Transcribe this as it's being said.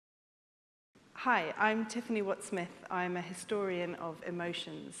Hi, I'm Tiffany Watt Smith. I'm a historian of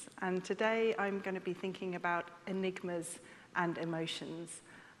emotions, and today I'm going to be thinking about enigmas and emotions.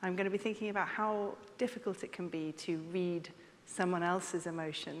 I'm going to be thinking about how difficult it can be to read someone else's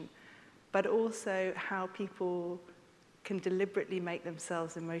emotion, but also how people can deliberately make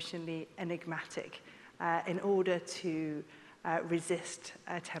themselves emotionally enigmatic in order to resist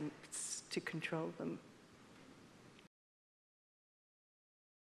attempts to control them.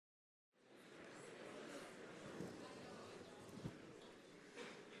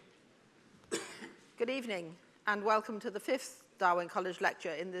 Good evening, and welcome to the 5th Darwin College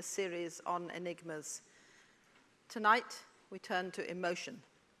lecture in this series on enigmas. Tonight, we turn to emotion.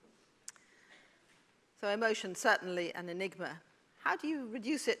 So emotion, certainly an enigma. How do you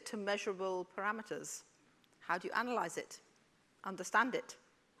reduce it to measurable parameters? How do you analyze it, understand it?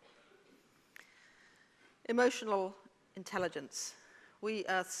 Emotional intelligence. We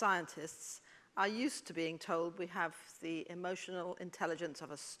earth scientists are used to being told we have the emotional intelligence of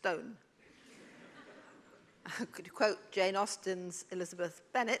a stone. I could quote Jane Austen's Elizabeth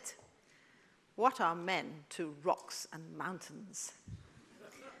Bennet, "What are men to rocks and mountains?"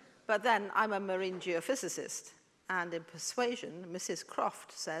 But then I'm a marine geophysicist, and in Persuasion, Mrs.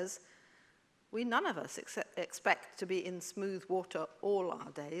 Croft says, "We none of us expect to be in smooth water all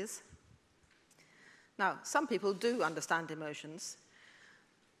our days." Now, some people do understand emotions.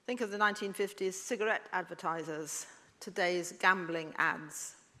 Think of the 1950s cigarette advertisers, today's gambling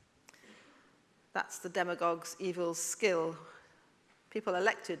ads. That's the demagogue's evil skill. People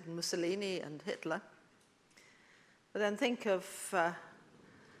elected Mussolini and Hitler. But then think of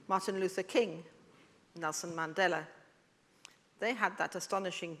Martin Luther King, Nelson Mandela. They had that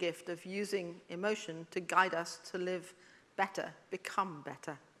astonishing gift of using emotion to guide us to live better, become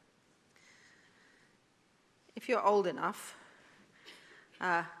better. If you're old enough,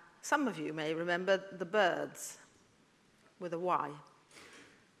 some of you may remember the Birds with a Y.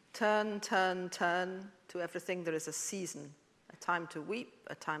 Turn, turn, turn, to everything there is a season, a time to weep,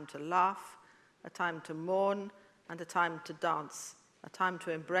 a time to laugh, a time to mourn, and a time to dance, a time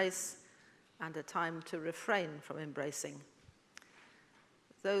to embrace, and a time to refrain from embracing.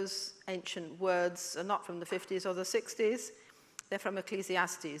 Those ancient words are not from the 50s or the 60s. They're from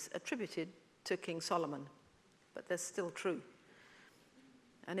Ecclesiastes, attributed to King Solomon, but they're still true.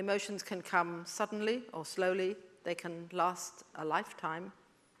 And emotions can come suddenly or slowly. They can last a lifetime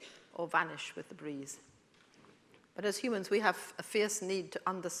or vanish with the breeze. But as humans, we have a fierce need to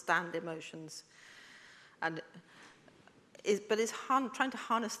understand emotions. But is trying to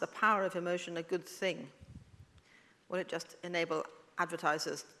harness the power of emotion a good thing? Will it just enable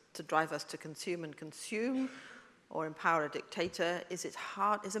advertisers to drive us to consume and consume, or empower a dictator? Is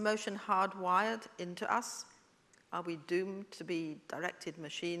emotion hardwired into us? Are we doomed to be directed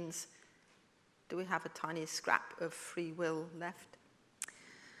machines? Do we have a tiny scrap of free will left?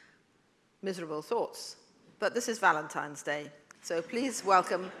 Miserable thoughts. But this is Valentine's Day, so please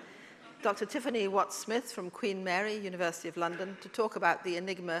welcome Dr. Tiffany Watt Smith from Queen Mary, University of London, to talk about the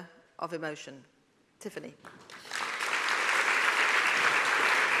enigma of emotion. Tiffany.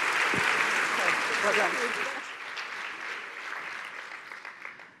 Well done.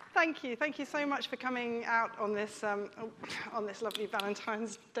 Thank you so much for coming out on this lovely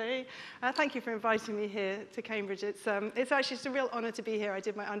Valentine's Day. Thank you for inviting me here to Cambridge. It's actually just a real honour to be here. I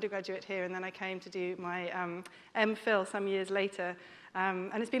did my undergraduate here, and then I came to do my MPhil some years later.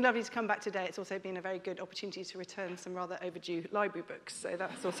 And it's been lovely to come back today. It's also been a very good opportunity to return some rather overdue library books, so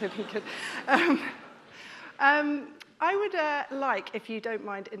that's also been good. I would like, if you don't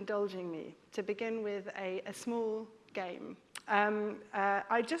mind indulging me, to begin with a small game.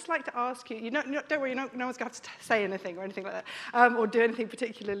 I'd just like to ask you, don't worry, no one's going to have to say anything or anything like that, or do anything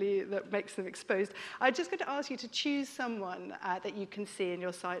particularly that makes them exposed. I'm just going to ask you to choose someone that you can see in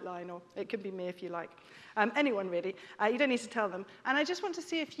your sight line, or it can be me if you like. Anyone really. You don't need to tell them. And I just want to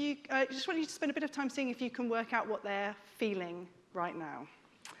see if you, just want you to spend a bit of time seeing if you can work out what they're feeling right now.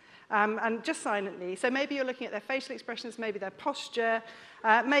 And just silently. So maybe you're looking at their facial expressions, maybe their posture,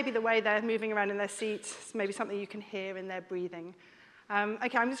 maybe the way they're moving around in their seats, maybe something you can hear in their breathing.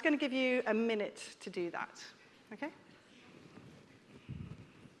 Okay, I'm just going to give you a minute to do that. Okay?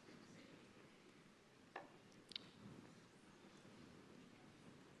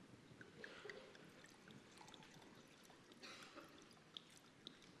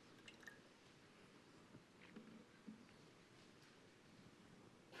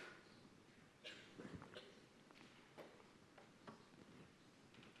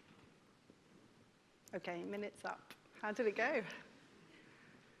 Okay, minute's up. How did it go?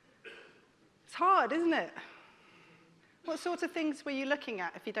 It's hard, isn't it? What sort of things were you looking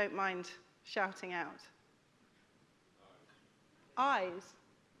at, if you don't mind shouting out? Eyes.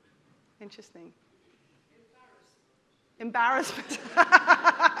 Interesting. Embarrassment.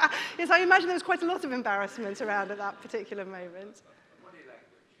 Yes, I imagine there was quite a lot of embarrassment around at that particular moment. Body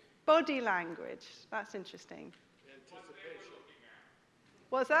language. Body language. That's interesting.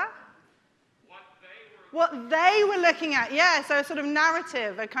 What's that? What they were looking at. Yeah, so a sort of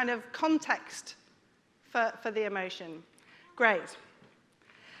narrative, a kind of context for the emotion. Great.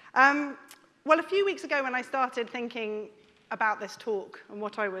 Well, a few weeks ago when I started thinking about this talk and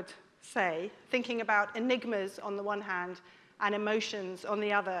what I would say, thinking about enigmas on the one hand and emotions on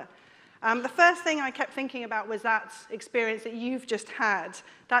the other, the first thing I kept thinking about was that experience that you've just had,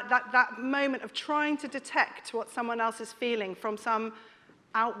 that moment of trying to detect what someone else is feeling from some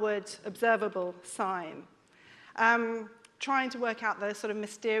outward observable sign, trying to work out the sort of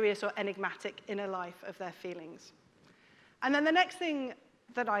mysterious or enigmatic inner life of their feelings. And then the next thing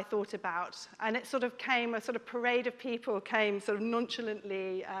that I thought about, and it sort of came, a sort of parade of people came sort of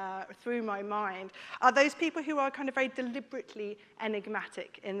nonchalantly through my mind, are those people who are kind of very deliberately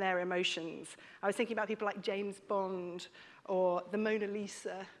enigmatic in their emotions. I was thinking about people like James Bond, or the Mona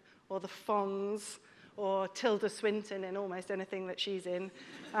Lisa, or the Fonz, or Tilda Swinton in almost anything that she's in,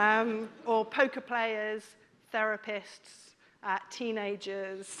 or poker players, therapists,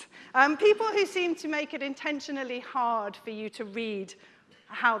 teenagers, people who seem to make it intentionally hard for you to read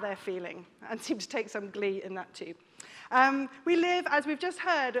how they're feeling, and seem to take some glee in that too. We live, as we've just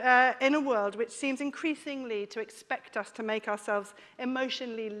heard, in a world which seems increasingly to expect us to make ourselves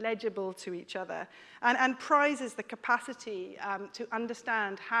emotionally legible to each other, and prizes the capacity to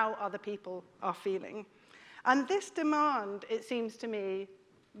understand how other people are feeling. And this demand, it seems to me,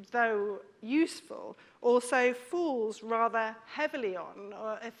 though useful, also falls rather heavily on,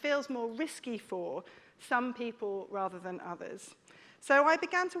 or it feels more risky for, some people rather than others. So I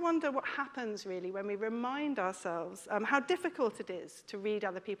began to wonder what happens, really, when we remind ourselves how difficult it is to read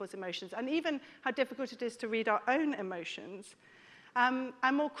other people's emotions, and even how difficult it is to read our own emotions. And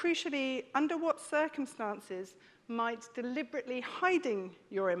more crucially, under what circumstances might deliberately hiding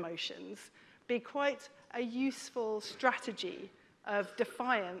your emotions be quite a useful strategy of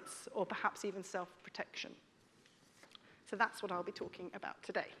defiance or perhaps even self-protection. So that's what I'll be talking about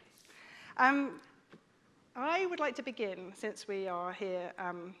today. I would like to begin, since we are here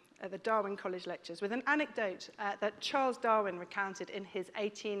at the Darwin College Lectures, with an anecdote that Charles Darwin recounted in his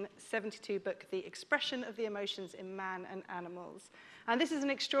 1872 book, The Expression of the Emotions in Man and Animals. And this is an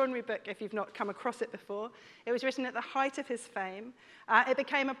extraordinary book if you've not come across it before. It was written at the height of his fame. It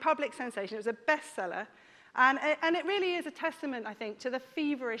became a public sensation. It was a bestseller. And it really is a testament, I think, to the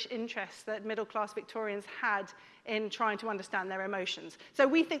feverish interest that middle-class Victorians had in trying to understand their emotions. So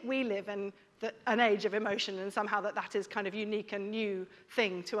we think we live in an age of emotion, and somehow that is kind of unique and new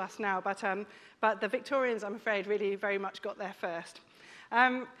thing to us now. But the Victorians, I'm afraid, really very much got there first.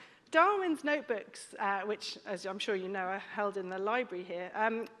 Darwin's notebooks, which, as I'm sure you know, are held in the library here,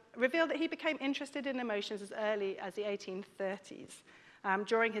 reveal that he became interested in emotions as early as the 1830s.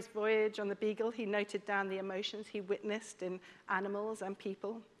 During his voyage on the Beagle, he noted down the emotions he witnessed in animals and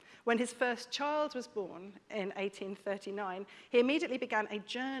people. When his first child was born in 1839, he immediately began a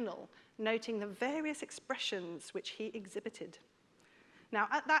journal noting the various expressions which he exhibited. Now,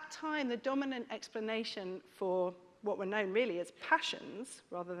 at that time, the dominant explanation for what were known really as passions,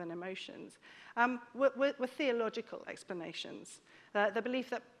 rather than emotions, were theological explanations. The belief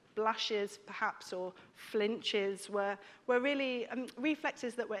that blushes, perhaps, or flinches were really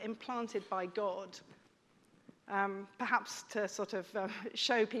reflexes that were implanted by God, perhaps to sort of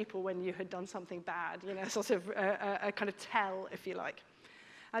show people when you had done something bad, you know, sort of a kind of tell, if you like.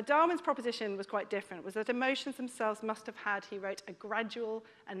 Darwin's proposition was quite different, was that emotions themselves must have had, he wrote, a gradual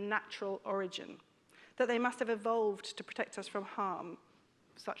and natural origin, that they must have evolved to protect us from harm,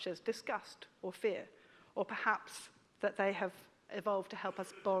 such as disgust or fear, or perhaps that they have evolved to help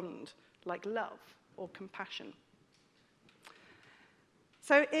us bond, like love or compassion.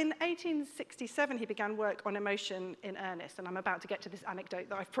 So in 1867, he began work on emotion in earnest, and I'm about to get to this anecdote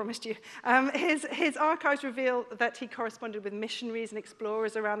that I've promised you. His archives reveal that he corresponded with missionaries and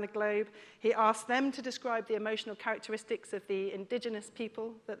explorers around the globe. He asked them to describe the emotional characteristics of the indigenous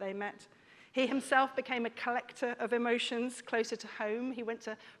people that they met. He himself became a collector of emotions closer to home. He went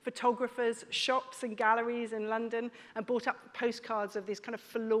to photographers' shops and galleries in London and bought up postcards of these kind of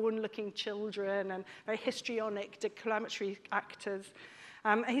forlorn-looking children and very histrionic, declamatory actors.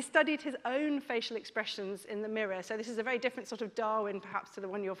 He studied his own facial expressions in the mirror. So this is a very different sort of Darwin, perhaps, to the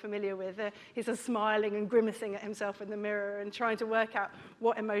one you're familiar with. He's smiling and grimacing at himself in the mirror and trying to work out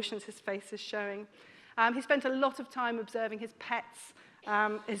what emotions his face is showing. He spent a lot of time observing his pets,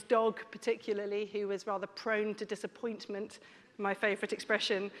 His dog, particularly, who was rather prone to disappointment, my favorite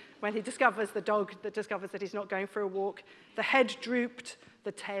expression, when he discovers the dog that discovers that he's not going for a walk. The head drooped,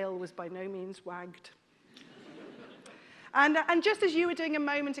 the tail was by no means wagged. And just as you were doing a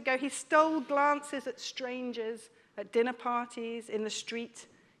moment ago, he stole glances at strangers, at dinner parties, in the street.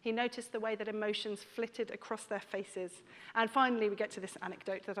 He noticed the way that emotions flitted across their faces. And finally, we get to this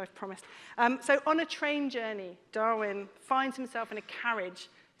anecdote that I've promised. So on a train journey, Darwin finds himself in a carriage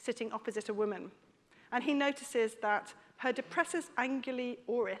sitting opposite a woman. And he notices that her depressus anguli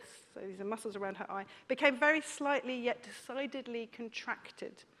oris, so these are muscles around her eye, became very slightly yet decidedly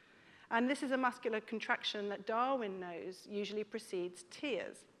contracted. And this is a muscular contraction that Darwin knows usually precedes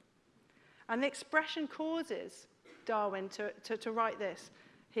tears. And the expression causes Darwin to write this.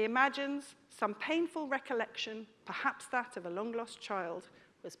 He imagines some painful recollection, perhaps that of a long-lost child,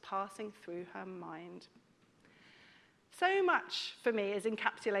 was passing through her mind. So much, for me, is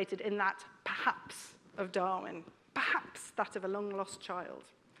encapsulated in that perhaps of Darwin, perhaps that of a long-lost child.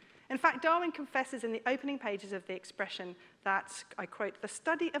 In fact, Darwin confesses in the opening pages of the expression that, I quote, "the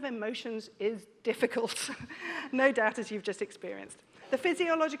study of emotions is difficult," no doubt as you've just experienced. The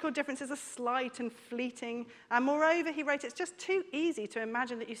physiological differences are slight and fleeting, and moreover, he wrote, it's just too easy to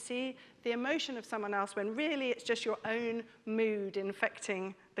imagine that you see the emotion of someone else when really it's just your own mood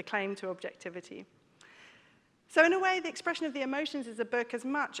infecting the claim to objectivity. So in a way, the expression of the emotions is a book as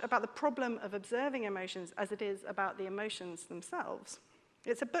much about the problem of observing emotions as it is about the emotions themselves.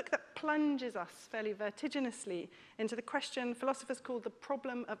 It's a book that plunges us fairly vertiginously into the question philosophers call the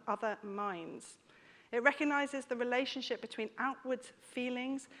problem of other minds. It recognizes the relationship between outward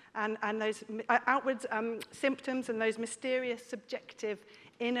feelings and those outward symptoms and those mysterious, subjective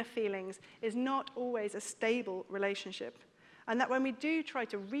inner feelings is not always a stable relationship. And that when we do try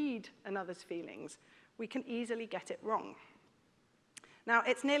to read another's feelings, we can easily get it wrong. Now,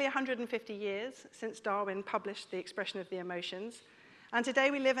 it's nearly 150 years since Darwin published The Expression of the Emotions, and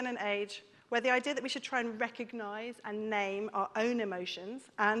today we live in an age where the idea that we should try and recognize and name our own emotions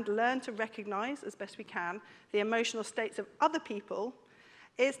and learn to recognize, as best we can, the emotional states of other people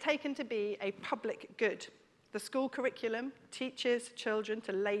is taken to be a public good. The school curriculum teaches children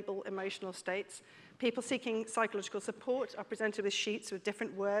to label emotional states. People seeking psychological support are presented with sheets with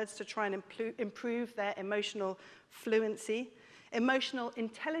different words to try and improve their emotional fluency. Emotional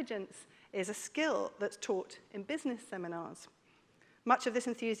intelligence is a skill that's taught in business seminars. Much of this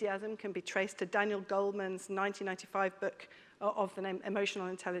enthusiasm can be traced to Daniel Goleman's 1995 book of the name Emotional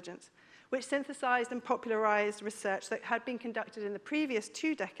Intelligence, which synthesized and popularized research that had been conducted in the previous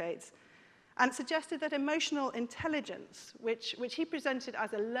 2 decades and suggested that emotional intelligence, which he presented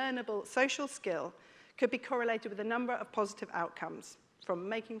as a learnable social skill, could be correlated with a number of positive outcomes, from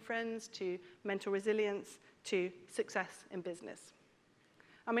making friends to mental resilience to success in business.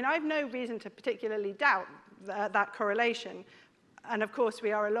 I mean, I have no reason to particularly doubt that correlation. And of course,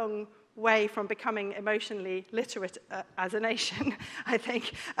 we are a long way from becoming emotionally literate as a nation, I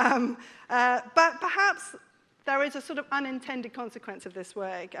think. But perhaps there is a sort of unintended consequence of this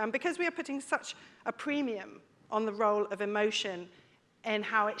work. Because we are putting such a premium on the role of emotion in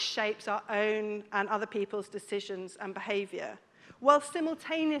how it shapes our own and other people's decisions and behavior, while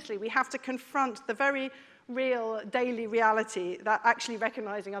simultaneously we have to confront the very real daily reality that actually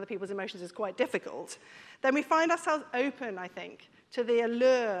recognizing other people's emotions is quite difficult, then we find ourselves open, I think, to the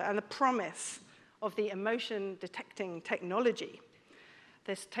allure and the promise of the emotion detecting technology.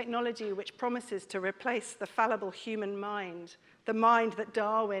 This technology which promises to replace the fallible human mind, the mind that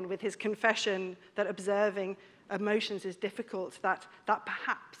Darwin, with his confession that observing emotions is difficult, that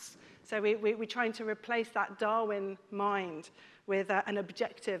perhaps. So we're trying to replace that Darwin mind with an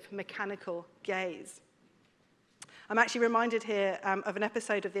objective mechanical gaze. I'm actually reminded here of an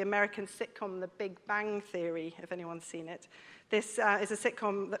episode of the American sitcom The Big Bang Theory, if anyone's seen it. This is a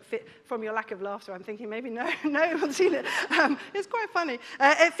sitcom that, from your lack of laughter, I'm thinking maybe no one's seen it. It's quite funny.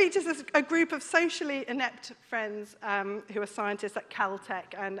 It features a group of socially inept friends who are scientists at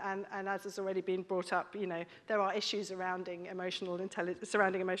Caltech, and as has already been brought up, you know, there are issues surrounding emotional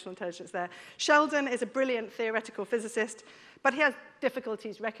intelligence there. Sheldon is a brilliant theoretical physicist, but he has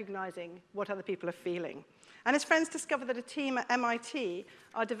difficulties recognizing what other people are feeling. And his friends discover that a team at MIT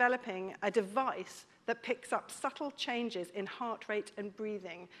are developing a device that picks up subtle changes in heart rate and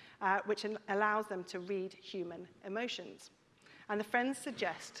breathing, which allows them to read human emotions. And the friends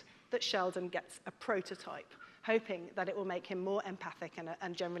suggest that Sheldon gets a prototype, hoping that it will make him more empathic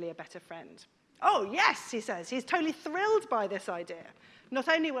and generally a better friend. Oh, yes, he says. He's totally thrilled by this idea. Not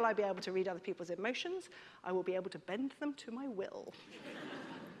only will I be able to read other people's emotions, I will be able to bend them to my will.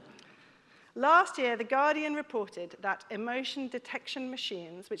 Last year, The Guardian reported that emotion detection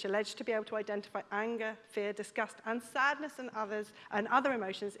machines, which are alleged to be able to identify anger, fear, disgust, and sadness and other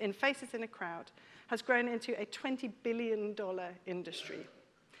emotions in faces in a crowd, has grown into a $20 billion industry.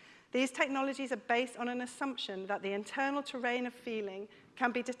 These technologies are based on an assumption that the internal terrain of feeling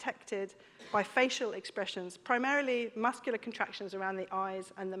can be detected by facial expressions, primarily muscular contractions around the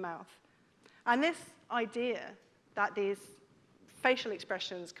eyes and the mouth. And this idea that these facial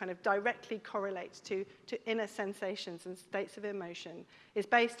expressions kind of directly correlate to inner sensations and states of emotion is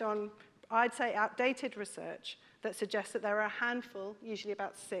based on, I'd say, outdated research that suggests that there are a handful, usually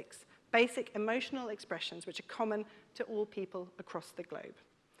about 6, basic emotional expressions which are common to all people across the globe.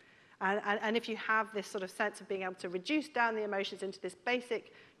 And if you have this sort of sense of being able to reduce down the emotions into this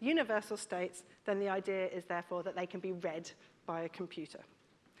basic universal states, then the idea is therefore that they can be read by a computer.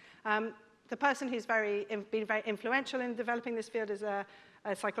 The person who's been very influential in developing this field is a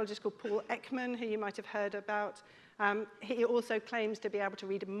psychologist called Paul Ekman, who you might have heard about. He also claims to be able to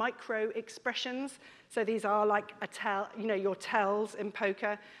read micro expressions. So these are like your tells in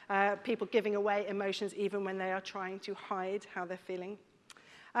poker, people giving away emotions even when they are trying to hide how they're feeling.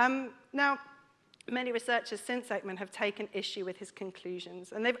 Now, many researchers since Ekman have taken issue with his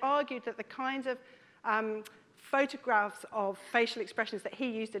conclusions, and they've argued that the kinds of photographs of facial expressions that he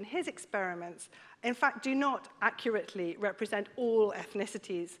used in his experiments, in fact, do not accurately represent all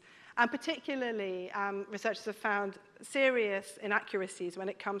ethnicities. And particularly, researchers have found serious inaccuracies when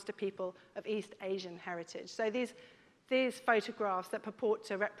it comes to people of East Asian heritage. So these photographs that purport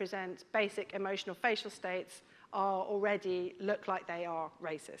to represent basic emotional facial states already look like they are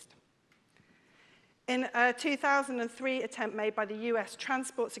racist. In a 2003 attempt made by the US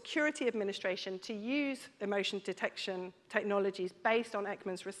Transport Security Administration to use emotion detection technologies based on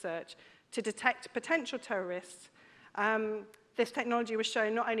Ekman's research to detect potential terrorists, this technology was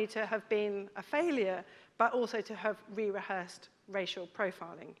shown not only to have been a failure, but also to have re-rehearsed racial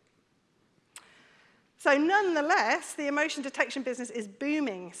profiling. So nonetheless, the emotion detection business is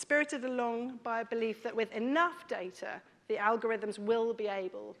booming, spirited along by a belief that with enough data, the algorithms will be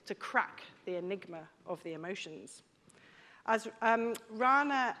able to crack the enigma of the emotions. As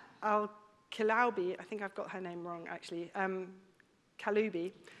Rana Al-Kiloubi, I think I've got her name wrong actually,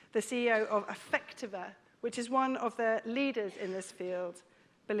 Kaloubi, the CEO of Affectiva, which is one of the leaders in this field,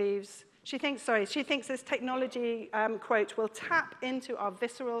 believes, she thinks this technology, quote, will tap into our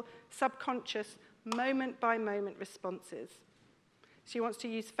visceral, subconscious, moment-by-moment responses. She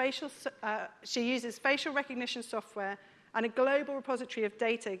uses facial recognition software and a global repository of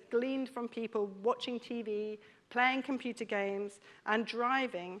data gleaned from people watching TV, playing computer games, and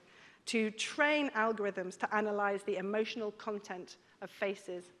driving to train algorithms to analyze the emotional content of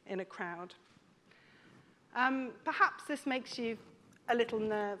faces in a crowd. Perhaps this makes you a little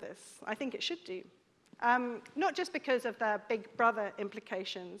nervous. I think it should do. Not just because of their big brother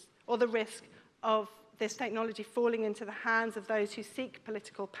implications or the risk of this technology falling into the hands of those who seek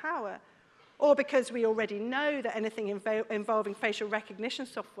political power, or because we already know that anything involving facial recognition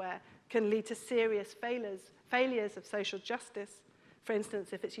software can lead to serious failures of social justice, for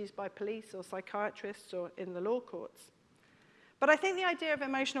instance, if it's used by police or psychiatrists or in the law courts. But I think the idea of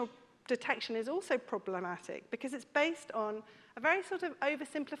emotional detection is also problematic because it's based on a very sort of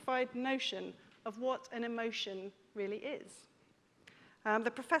oversimplified notion of what an emotion really is.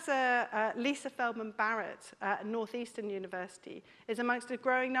 The professor Lisa Feldman Barrett at Northeastern University is amongst a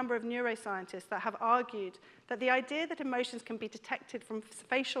growing number of neuroscientists that have argued that the idea that emotions can be detected from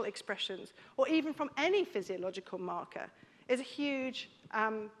facial expressions or even from any physiological marker is a huge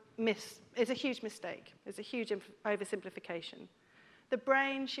mistake, is a huge oversimplification. The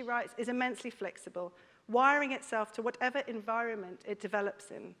brain, she writes, is immensely flexible, wiring itself to whatever environment it develops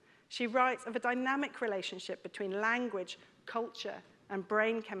in. She writes of a dynamic relationship between language, culture, and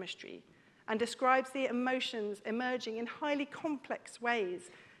brain chemistry, and describes the emotions emerging in highly complex ways,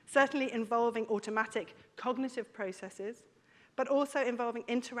 certainly involving automatic cognitive processes, but also involving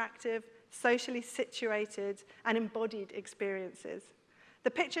interactive, socially situated, and embodied experiences.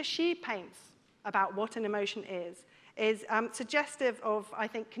 The picture she paints about what an emotion is suggestive of, I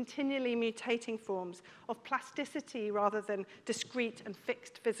think, continually mutating forms of plasticity rather than discrete and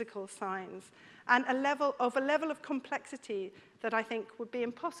fixed physical signs, and a level of complexity that I think would be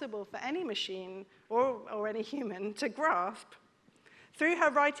impossible for any machine or any human to grasp. Through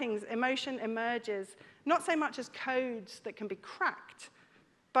her writings, emotion emerges not so much as codes that can be cracked,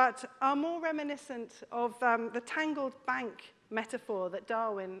 but are more reminiscent of the tangled bank metaphor that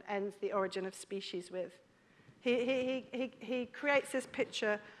Darwin ends The Origin of Species with. He creates this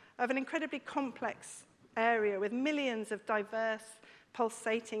picture of an incredibly complex area with millions of diverse,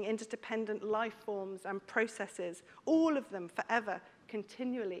 pulsating, interdependent life forms and processes, all of them forever,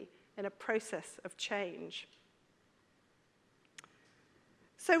 continually in a process of change.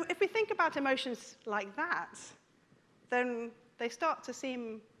 So if we think about emotions like that, then they start to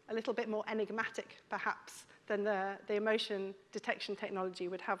seem a little bit more enigmatic, perhaps, than the emotion detection technology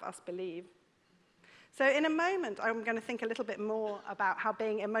would have us believe. So in a moment, I'm going to think a little bit more about how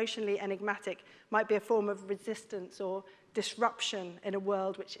being emotionally enigmatic might be a form of resistance or disruption in a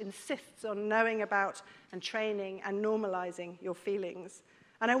world which insists on knowing about and training and normalizing your feelings.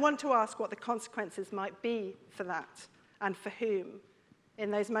 And I want to ask what the consequences might be for that, and for whom,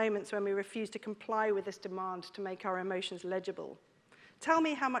 in those moments when we refuse to comply with this demand to make our emotions legible. Tell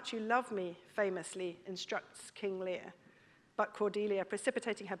me how much you love me, famously instructs King Lear. But Cordelia,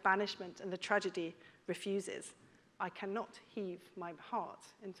 precipitating her banishment and the tragedy, refuses. I cannot heave my heart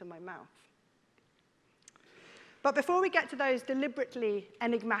into my mouth. But before we get to those deliberately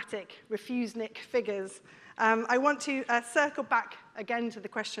enigmatic, refusenic figures, I want to circle back again to the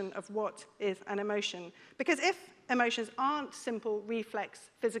question of what is an emotion. Because if emotions aren't simple reflex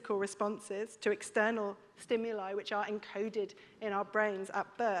physical responses to external stimuli which are encoded in our brains at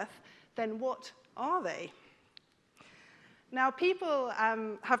birth, then what are they? Now, people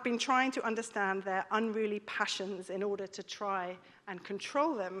have been trying to understand their unruly passions in order to try and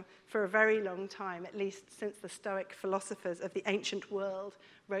control them for a very long time, at least since the Stoic philosophers of the ancient world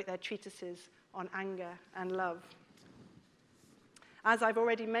wrote their treatises on anger and love. As I've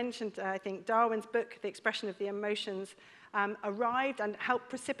already mentioned, I think Darwin's book, The Expression of the Emotions, arrived and helped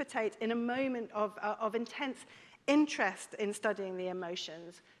precipitate in a moment of intense interest in studying the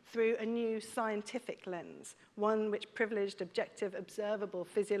emotions through a new scientific lens, one which privileged objective, observable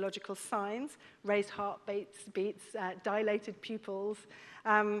physiological signs, raised heartbeats, dilated pupils,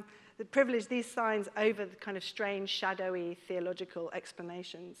 that privileged these signs over the kind of strange, shadowy theological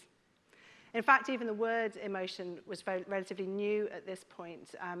explanations. In fact, even the word emotion was relatively new at this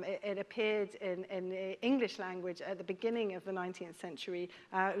point. It appeared in the English language at the beginning of the 19th century.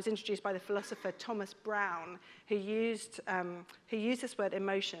 It was introduced by the philosopher Thomas Browne, who used this word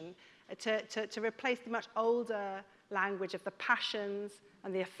emotion to replace the much older language of the passions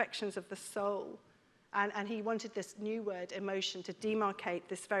and the affections of the soul. And he wanted this new word, emotion, to demarcate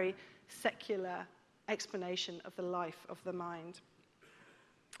this very secular explanation of the life of the mind.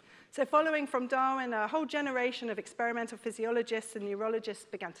 So following from Darwin, a whole generation of experimental physiologists and neurologists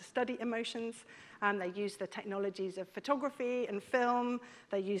began to study emotions. They used the technologies of photography and film.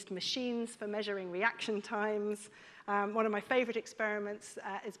 They used machines for measuring reaction times. One of my favorite experiments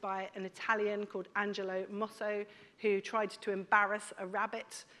is by an Italian called Angelo Mosso, who tried to embarrass a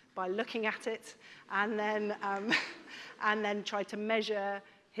rabbit by looking at it, and then tried to measure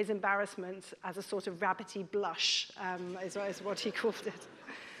his embarrassment as a sort of rabbity blush, is what he called it.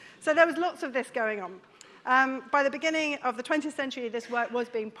 So there was lots of this going on. By the beginning of the 20th century, this work was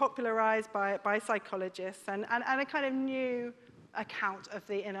being popularized by psychologists, and a kind of new account of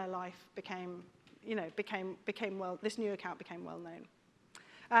the inner life became well known.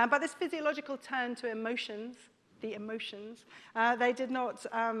 But this physiological turn to emotions, the emotions, was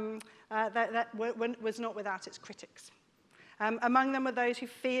not without its critics. Among them were those who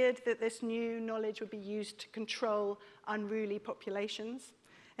feared that this new knowledge would be used to control unruly populations.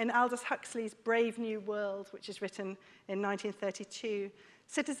 In Aldous Huxley's Brave New World, which is written in 1932,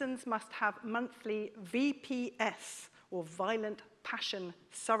 citizens must have monthly VPS, or violent passion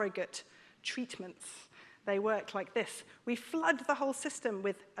surrogate treatments. They work like this. We flood the whole system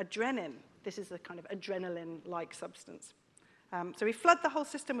with adrenaline. This is a kind of adrenaline-like substance. So we flood the whole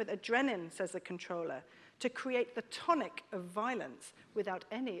system with adrenaline, says the controller, to create the tonic of violence without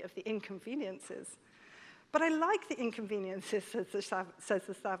any of the inconveniences. But I like the inconveniences, says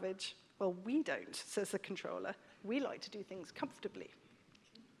the savage. Well, we don't, says the controller. We like to do things comfortably.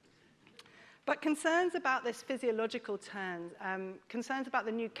 But concerns about this physiological turn, concerns about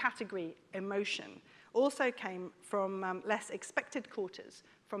the new category, emotion, also came from less expected quarters,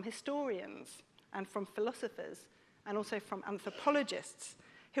 from historians and from philosophers, and also from anthropologists,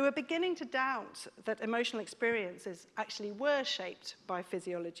 who were beginning to doubt that emotional experiences actually were shaped by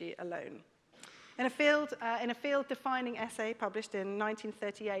physiology alone. In a field-defining essay published in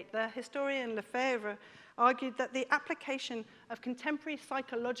 1938, the historian Lefebvre argued that the application of contemporary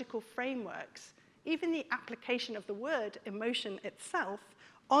psychological frameworks, even the application of the word emotion itself,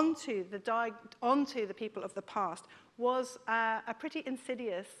 onto the people of the past, was a pretty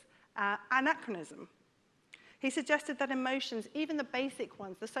insidious anachronism. He suggested that emotions, even the basic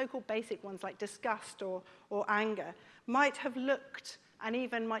ones, the so-called basic ones like disgust or anger, might have looked and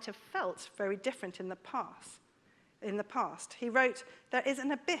even might have felt very different in the past. in the past. He wrote, "There is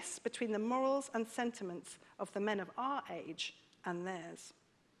an abyss between the morals and sentiments of the men of our age and theirs."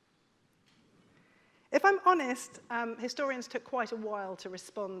 If I'm honest, historians took quite a while to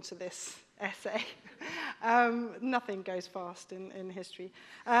respond to this essay. Nothing goes fast in history.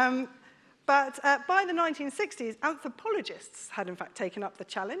 But by the 1960s, anthropologists had in fact taken up the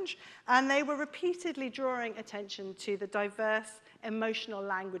challenge, and they were repeatedly drawing attention to the diverse emotional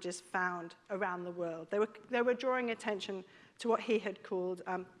languages found around the world. They were drawing attention to what he had called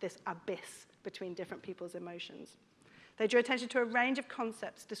this abyss between different people's emotions. They drew attention to a range of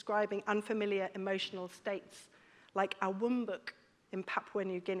concepts describing unfamiliar emotional states, like a wumbuk in Papua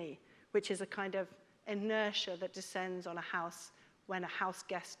New Guinea, which is a kind of inertia that descends on a house when a house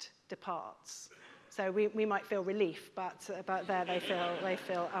guest departs. So we might feel relief, but there they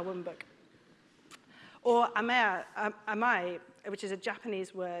feel a wumbuk. Or amai, which is a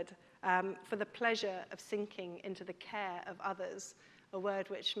Japanese word for the pleasure of sinking into the care of others, a word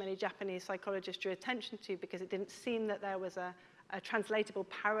which many Japanese psychologists drew attention to because it didn't seem that there was a translatable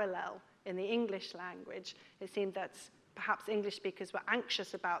parallel in the English language. It seemed that perhaps English speakers were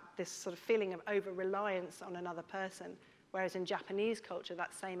anxious about this sort of feeling of over-reliance on another person, whereas in Japanese culture,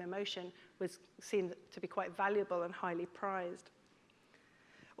 that same emotion was seen to be quite valuable and highly prized.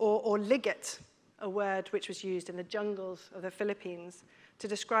 Or ligat, a word which was used in the jungles of the Philippines to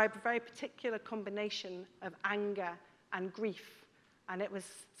describe a very particular combination of anger and grief. And it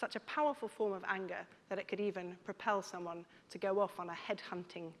was such a powerful form of anger that it could even propel someone to go off on a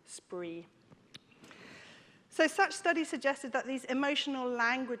headhunting spree. So such studies suggested that these emotional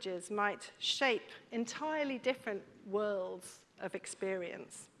languages might shape entirely different worlds of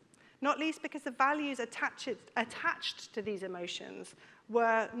experience, not least because the values attached to these emotions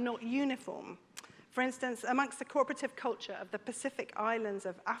were not uniform. For instance, amongst the cooperative culture of the Pacific islands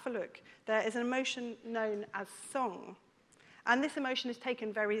of Afaluk, there is an emotion known as song. And this emotion is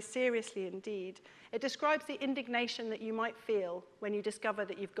taken very seriously indeed. It describes the indignation that you might feel when you discover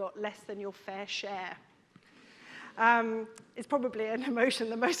that you've got less than your fair share. It's probably an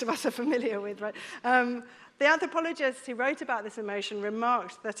emotion that most of us are familiar with, right? The anthropologists who wrote about this emotion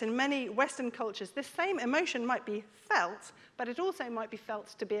remarked that in many Western cultures, this same emotion might be felt, but it also might be felt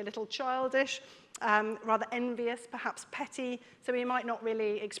to be a little childish, rather envious, perhaps petty, so we might not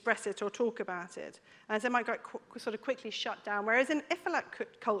really express it or talk about it. And so it might get sort of quickly shut down. Whereas in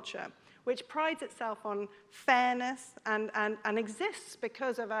Ifalak culture, which prides itself on fairness and exists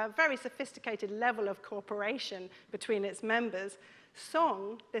because of a very sophisticated level of cooperation between its members,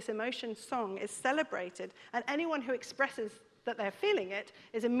 song, this emotion song, is celebrated, and anyone who expresses that they're feeling it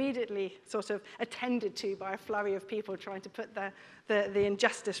is immediately sort of attended to by a flurry of people trying to put the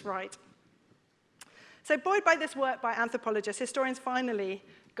injustice right. So buoyed by this work by anthropologists, historians finally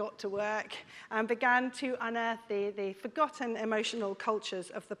got to work and began to unearth the forgotten emotional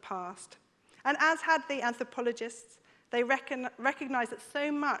cultures of the past. And as had the anthropologists, they recognized that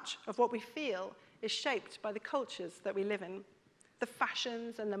so much of what we feel is shaped by the cultures that we live in, the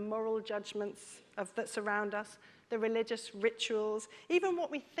fashions and the moral judgments that surround us, the religious rituals, even what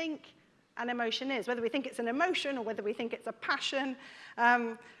we think an emotion is, whether we think it's an emotion or whether we think it's a passion.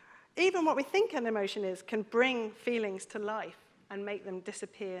 Even what we think an emotion is can bring feelings to life and make them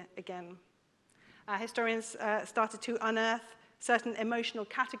disappear again. Historians started to unearth certain emotional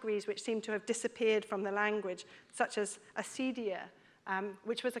categories which seem to have disappeared from the language, such as acedia,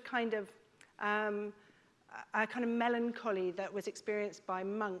 which was a kind of melancholy that was experienced by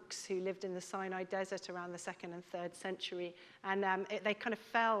monks who lived in the Sinai desert around the 2nd and 3rd century. And they kind of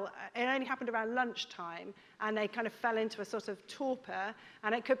fell, it only happened around lunchtime, and they kind of fell into a sort of torpor,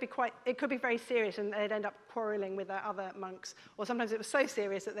 and it could be very serious, and they'd end up quarreling with their other monks, or sometimes it was so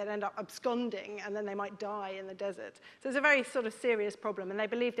serious that they'd end up absconding, and then they might die in the desert. So it's a very sort of serious problem, and they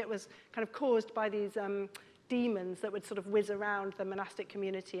believed it was kind of caused by these demons that would sort of whiz around the monastic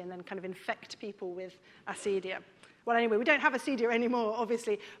community and then kind of infect people with acedia. Well, anyway, we don't have acedia anymore,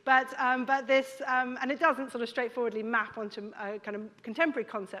 obviously, but this, and it doesn't sort of straightforwardly map onto a kind of contemporary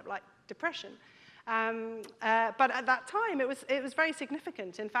concept like depression. But at that time, it was very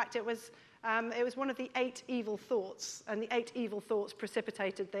significant. In fact, it was one of the 8 evil thoughts, and the 8 evil thoughts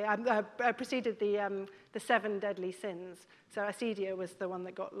preceded the 7 deadly sins. So acedia was the one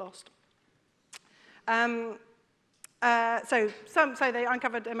that got lost. So they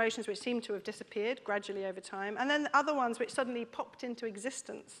uncovered emotions which seemed to have disappeared gradually over time, and then other ones which suddenly popped into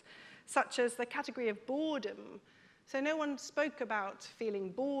existence, such as the category of boredom. So no one spoke about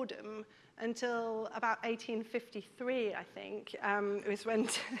feeling boredom until about 1853, I think, was when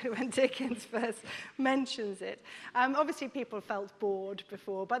Dickens first mentions it. Obviously, people felt bored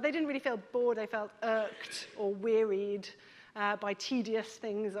before, but they didn't really feel bored. They felt irked or wearied by tedious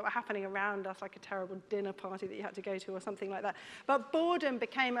things that were happening around us, like a terrible dinner party that you had to go to or something like that. But boredom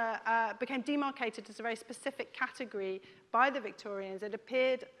became demarcated as a very specific category by the Victorians.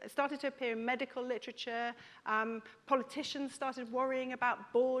 It started to appear in medical literature. Politicians started worrying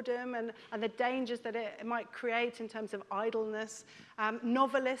about boredom and the dangers that it might create in terms of idleness.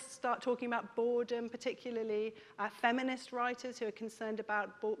 Novelists start talking about boredom, particularly feminist writers who are concerned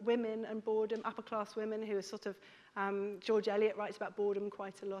about women and boredom, upper-class women who are sort of George Eliot writes about boredom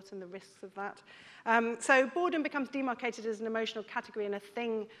quite a lot and the risks of that. So boredom becomes demarcated as an emotional category and a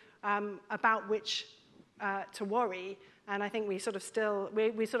thing about which to worry. And I think we sort of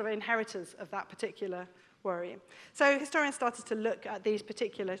are inheritors of that particular worry. So historians started to look at these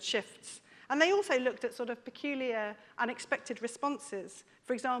particular shifts. And they also looked at sort of peculiar, unexpected responses.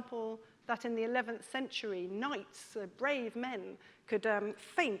 For example, that in the 11th century, knights, brave men, could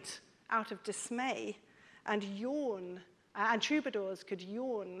faint out of dismay and yawn, and troubadours could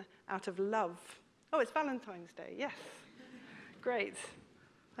yawn out of love. Oh, it's Valentine's Day, yes. Great.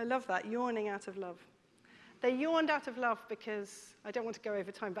 I love that, yawning out of love. They yawned out of love because, I don't want to go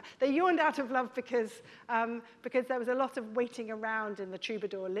over time, but they yawned out of love because there was a lot of waiting around in the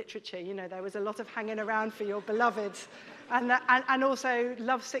troubadour literature. You know, there was a lot of hanging around for your beloved. And also,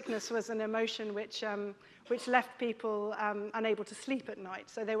 love sickness was an emotion which left people unable to sleep at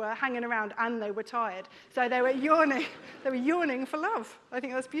night. So they were hanging around and they were tired. So they were yawning. They were yawning for love. I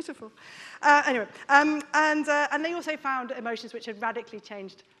think that's beautiful. Anyway, and they also found emotions which had radically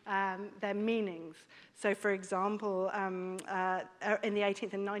changed their meanings. So, for example, in the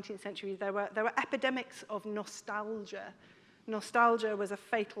 18th and 19th centuries, there were epidemics of nostalgia. Nostalgia was a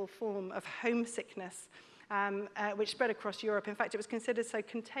fatal form of homesickness, which spread across Europe. In fact, it was considered so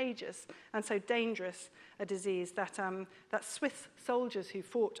contagious and so dangerous a disease that Swiss soldiers who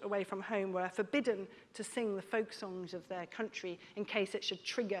fought away from home were forbidden to sing the folk songs of their country in case it should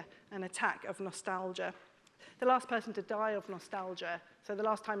trigger an attack of nostalgia. The last person to die of nostalgia, so the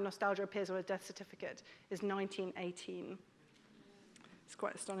last time nostalgia appears on a death certificate, is 1918. It's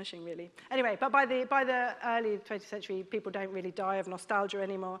quite astonishing, really. Anyway, but by the early 20th century, people don't really die of nostalgia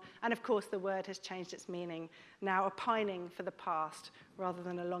anymore. And of course, the word has changed its meaning, now a pining for the past rather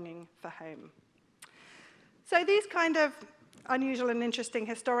than a longing for home. So these kind of unusual and interesting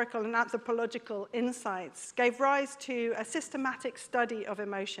historical and anthropological insights gave rise to a systematic study of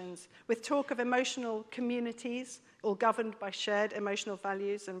emotions, with talk of emotional communities, all governed by shared emotional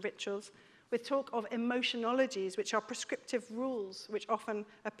values and rituals, with talk of emotionologies, which are prescriptive rules which often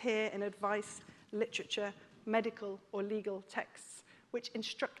appear in advice, literature, medical or legal texts, which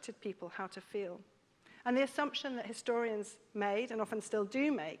instructed people how to feel. And the assumption that historians made, and often still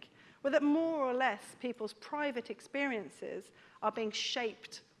do make, were that more or less people's private experiences are being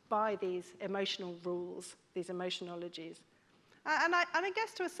shaped by these emotional rules, these emotionologies. And I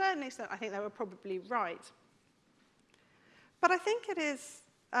guess to a certain extent, I think they were probably right. But I think it is...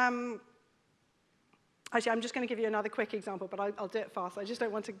 Actually, I'm just going to give you another quick example, but I'll do it fast. I just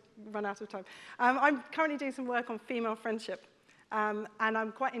don't want to run out of time. I'm currently doing some work on female friendship, and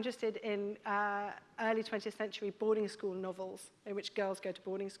I'm quite interested in early 20th century boarding school novels in which girls go to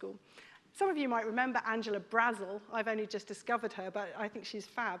boarding school. Some of you might remember Angela Brazel. I've only just discovered her, but I think she's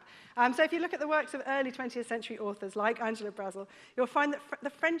fab. So if you look at the works of early 20th century authors like Angela Brazel, you'll find that the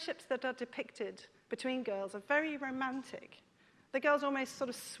friendships that are depicted between girls are very romantic. The girls almost sort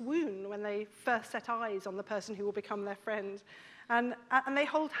of swoon when they first set eyes on the person who will become their friend. And they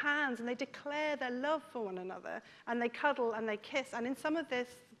hold hands and they declare their love for one another. And they cuddle and they kiss. And in some of this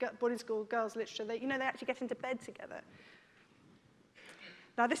boarding school girls' literature, they actually get into bed together.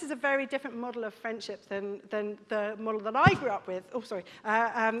 Now, this is a very different model of friendship than the model that I grew up with,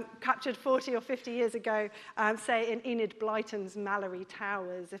 captured 40 or 50 years ago, say, in Enid Blyton's Mallory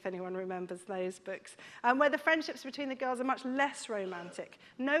Towers, if anyone remembers those books, where the friendships between the girls are much less romantic.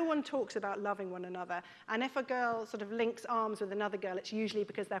 No one talks about loving one another, and if a girl sort of links arms with another girl, it's usually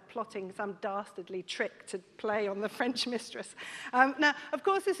because they're plotting some dastardly trick to play on the French mistress. Now, of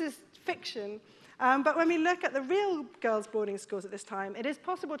course, this is fiction, but when we look at the real girls' boarding schools at this time, it is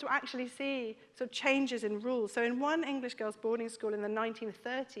possible to actually see sort of changes in rules. So in one English girls' boarding school in the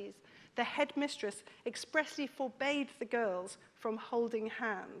 1930s, the headmistress expressly forbade the girls from holding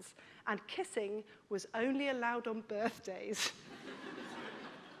hands, and kissing was only allowed on birthdays.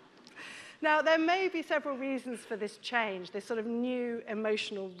 Now, there may be several reasons for this change, this sort of new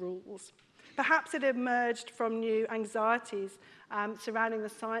emotional rules. Perhaps it emerged from new anxieties surrounding the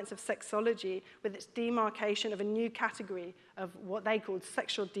science of sexology, with its demarcation of a new category of what they called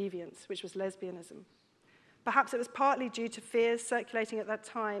sexual deviance, which was lesbianism. Perhaps it was partly due to fears circulating at that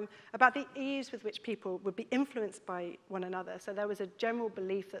time about the ease with which people would be influenced by one another. So there was a general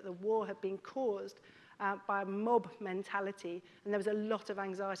belief that the war had been caused by a mob mentality, and there was a lot of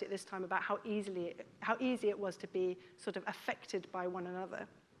anxiety at this time about how easy it was to be sort of affected by one another.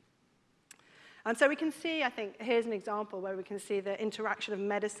 And so we can see, I think, here's an example where we can see the interaction of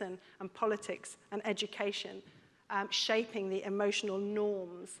medicine and politics and education shaping the emotional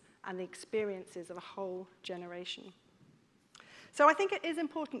norms and the experiences of a whole generation. So I think it is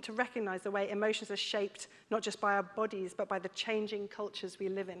important to recognize the way emotions are shaped not just by our bodies, but by the changing cultures we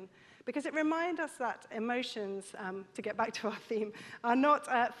live in. Because it reminds us that emotions, to get back to our theme, are not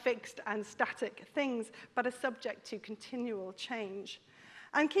fixed and static things, but are subject to continual change.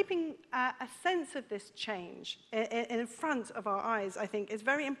 And keeping a sense of this change in front of our eyes, I think, is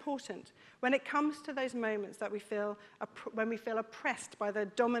very important when it comes to those moments that we feel when we feel oppressed by the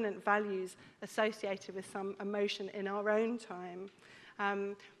dominant values associated with some emotion in our own time.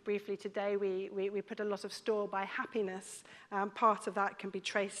 Briefly today, we put a lot of store by happiness. Part of that can be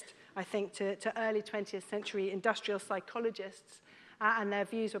traced, I think, to early 20th century industrial psychologists, and their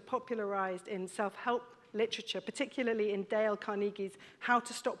views were popularized in self-help literature, particularly in Dale Carnegie's How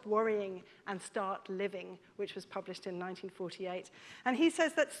to Stop Worrying and Start Living, which was published in 1948. And he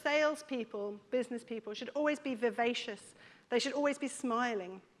says that salespeople, business people, should always be vivacious. They should always be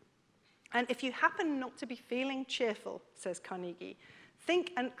smiling. And if you happen not to be feeling cheerful, says Carnegie,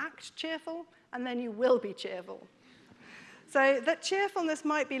 think and act cheerful, and then you will be cheerful. So that cheerfulness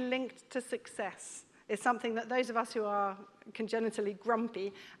might be linked to success is something that those of us who are congenitally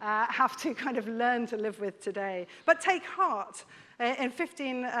grumpy have to kind of learn to live with today. But take heart. In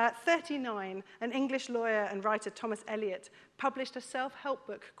 1539, an English lawyer and writer, Thomas Eliot, published a self-help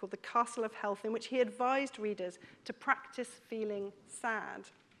book called The Castle of Health, in which he advised readers to practice feeling sad.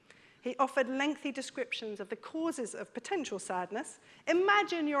 He offered lengthy descriptions of the causes of potential sadness.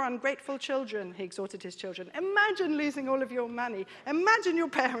 Imagine your ungrateful children, he exhorted his children. Imagine losing all of your money. Imagine your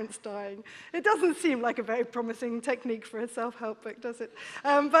parents dying. It doesn't seem like a very promising technique for a self-help book, does it?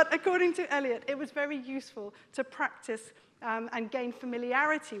 But according to Eliot, it was very useful to practice and gain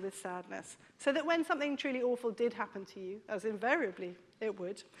familiarity with sadness, so that when something truly awful did happen to you, as invariably it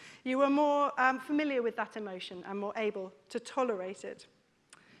would, you were more familiar with that emotion and more able to tolerate it.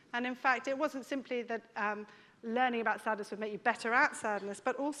 And in fact, it wasn't simply that learning about sadness would make you better at sadness,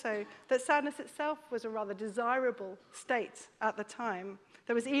 but also that sadness itself was a rather desirable state at the time.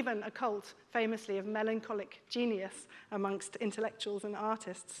 There was even a cult, famously, of melancholic genius amongst intellectuals and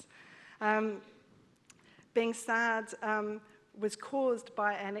artists. Being sad was caused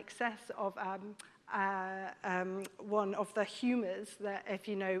by an excess of one of the humours that, if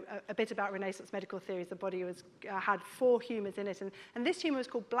you know a bit about Renaissance medical theories, the body had 4 humours in it. And this humour was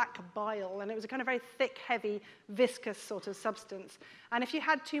called black bile, and it was a kind of very thick, heavy, viscous sort of substance. And if you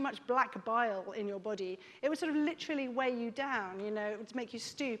had too much black bile in your body, it would sort of literally weigh you down, you know, it would make you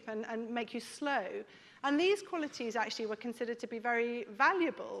stoop and make you slow. And these qualities actually were considered to be very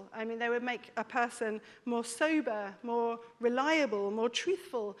valuable. I mean, they would make a person more sober, more reliable, more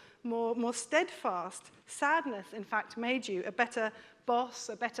truthful, more steadfast. Sadness, in fact, made you a better boss,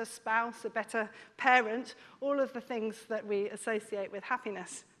 a better spouse, a better parent, all of the things that we associate with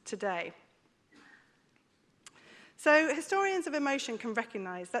happiness today. So historians of emotion can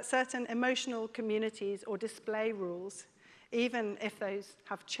recognize that certain emotional communities or display rules, even if those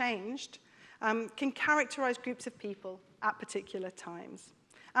have changed, can characterize groups of people at particular times.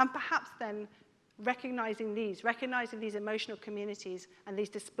 And perhaps then recognizing these emotional communities and these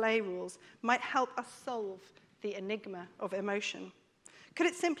display rules might help us solve the enigma of emotion. Could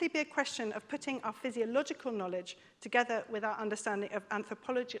it simply be a question of putting our physiological knowledge together with our understanding of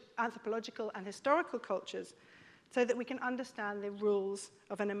anthropological and historical cultures so that we can understand the rules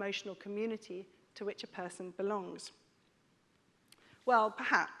of an emotional community to which a person belongs? Well,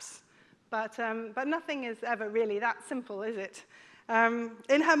 perhaps. But nothing is ever really that simple, is it?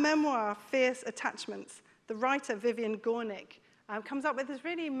 In her memoir, Fierce Attachments, the writer Vivian Gornick comes up with this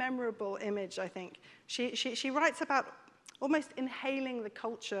really memorable image, I think. She writes about almost inhaling the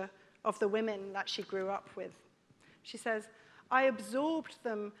culture of the women that she grew up with. She says, "I absorbed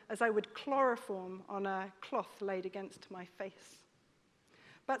them as I would chloroform on a cloth laid against my face."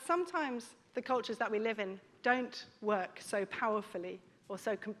 But sometimes the cultures that we live in don't work so powerfully or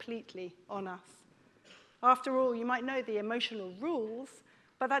so completely on us. After all, you might know the emotional rules,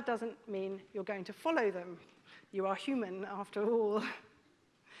 but that doesn't mean you're going to follow them. You are human, after all.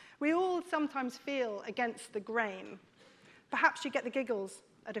 We all sometimes feel against the grain. Perhaps you get the giggles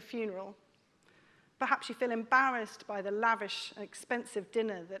at a funeral. Perhaps you feel embarrassed by the lavish and expensive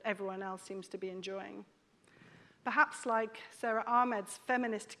dinner that everyone else seems to be enjoying. Perhaps, like Sarah Ahmed's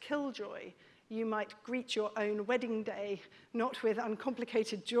feminist killjoy, you might greet your own wedding day, not with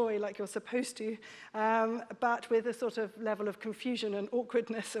uncomplicated joy like you're supposed to, but with a sort of level of confusion and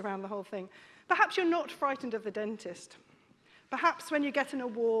awkwardness around the whole thing. Perhaps you're not frightened of the dentist. Perhaps when you get an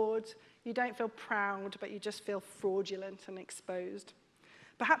award, you don't feel proud, but you just feel fraudulent and exposed.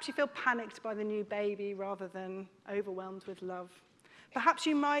 Perhaps you feel panicked by the new baby rather than overwhelmed with love. Perhaps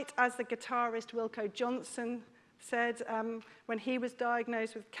you might, as the guitarist Wilco Johnson said when he was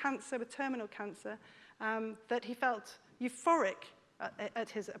diagnosed with cancer, with terminal cancer, that he felt euphoric at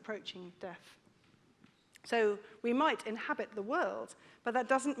his approaching death. So we might inhabit the world, but that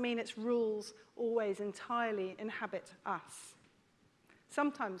doesn't mean its rules always entirely inhabit us.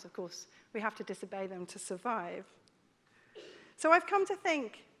 Sometimes, of course, we have to disobey them to survive. So I've come to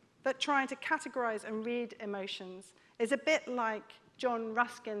think that trying to categorize and read emotions is a bit like John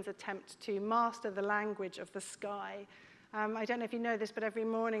Ruskin's attempt to master the language of the sky. I don't know if you know this, but every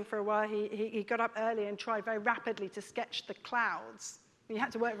morning for a while he got up early and tried very rapidly to sketch the clouds. He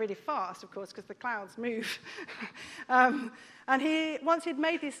had to work really fast, of course, because the clouds move. And once he'd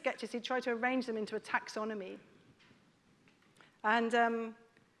made these sketches, he tried to arrange them into a taxonomy. And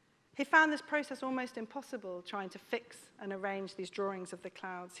he found this process almost impossible, trying to fix and arrange these drawings of the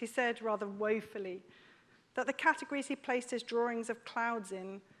clouds. He said rather woefully that the categories he placed his drawings of clouds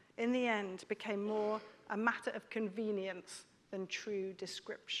in the end, became more a matter of convenience than true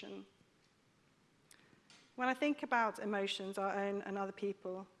description. When I think about emotions, our own and other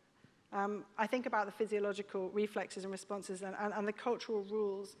people, I think about the physiological reflexes and responses and the cultural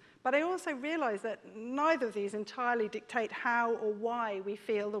rules. But I also realize that neither of these entirely dictate how or why we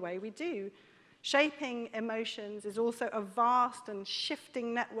feel the way we do. Shaping emotions is also a vast and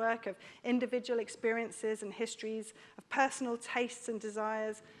shifting network of individual experiences and histories, of personal tastes and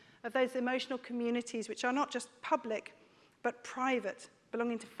desires, of those emotional communities which are not just public, but private,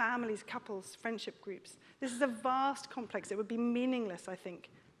 belonging to families, couples, friendship groups. This is a vast complex. It would be meaningless, I think,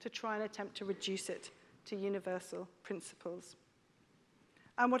 to try and attempt to reduce it to universal principles.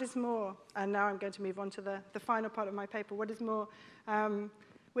 And what is more, and now I'm going to move on to the final part of my paper, what is more,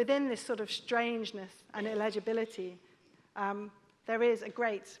 within this sort of strangeness and illegibility, there is a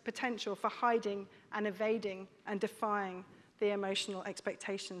great potential for hiding and evading and defying the emotional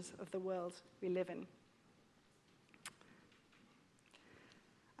expectations of the world we live in.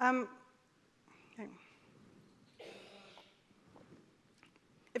 Okay.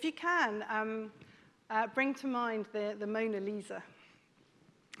 If you can, bring to mind the Mona Lisa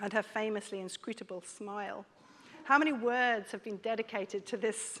and her famously inscrutable smile. How many words have been dedicated to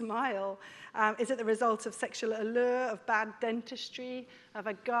this smile? Is it the result of sexual allure, of bad dentistry, of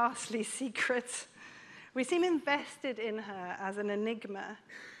a ghastly secret? We seem invested in her as an enigma.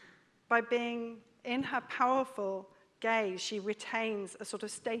 By being in her powerful gaze, she retains a sort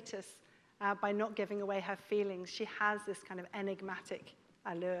of status by not giving away her feelings. She has this kind of enigmatic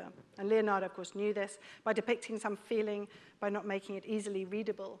allure. And Leonardo, of course, knew this. By depicting some feeling, by not making it easily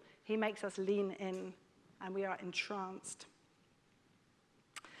readable, he makes us lean in, and we are entranced.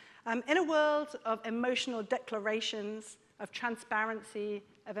 In a world of emotional declarations, of transparency,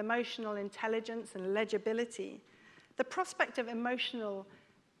 of emotional intelligence and legibility, the prospect of emotional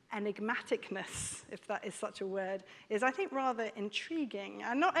enigmaticness, if that is such a word, is, I think, rather intriguing.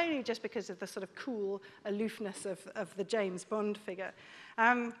 And not only just because of the sort of cool aloofness of the James Bond figure.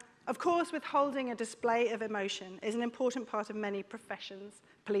 Of course, withholding a display of emotion is an important part of many professions,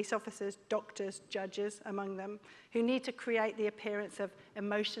 police officers, doctors, judges among them, who need to create the appearance of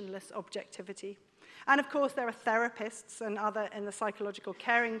emotionless objectivity. And of course, there are therapists and other in the psychological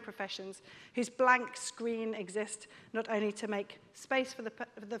caring professions whose blank screen exists not only to make space for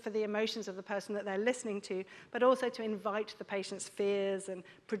the emotions of the person that they're listening to, but also to invite the patient's fears and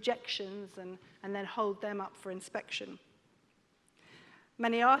projections and then hold them up for inspection.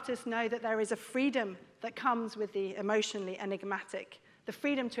 Many artists know that there is a freedom that comes with the emotionally enigmatic, the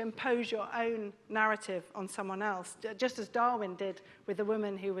freedom to impose your own narrative on someone else, just as Darwin did with the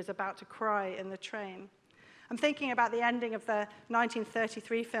woman who was about to cry in the train. I'm thinking about the ending of the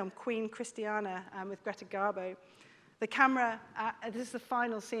 1933 film Queen Christiana with Greta Garbo. The camera, this is the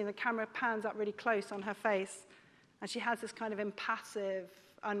final scene, the camera pans up really close on her face, and she has this kind of impassive,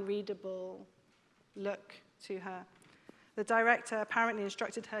 unreadable look to her. The director apparently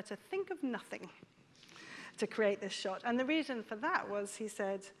instructed her to think of nothing to create this shot. And the reason for that was, he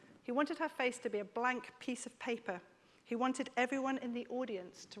said, he wanted her face to be a blank piece of paper He wanted everyone in the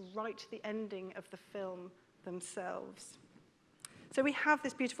audience to write the ending of the film themselves. So we have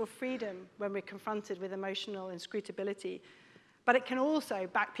this beautiful freedom when we're confronted with emotional inscrutability, but it can also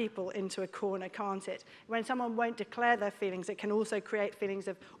back people into a corner, can't it? When someone won't declare their feelings, it can also create feelings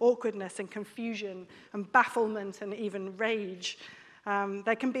of awkwardness and confusion and bafflement and even rage.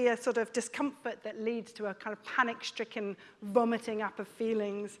 There can be a sort of discomfort that leads to a kind of panic-stricken vomiting up of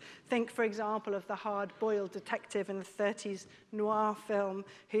feelings. Think, for example, of the hard-boiled detective in the 30s noir film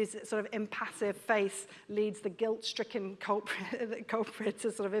whose sort of impassive face leads the guilt-stricken culprit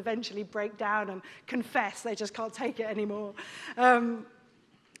to sort of eventually break down and confess they just can't take it anymore.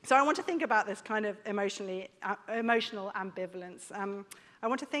 So I want to think about this kind of emotional ambivalence. I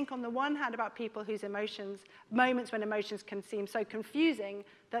want to think on the one hand about people whose moments when emotions can seem so confusing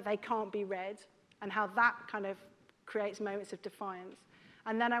that they can't be read, and how that kind of creates moments of defiance.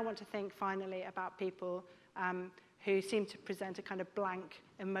 And then I want to think finally about people who seem to present a kind of blank,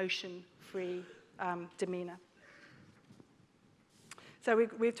 emotion-free demeanor. So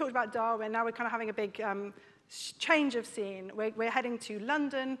we've talked about Darwin, now we're kind of having a big change of scene. We're heading to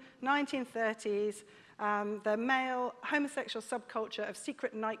London, 1930s, the male homosexual subculture of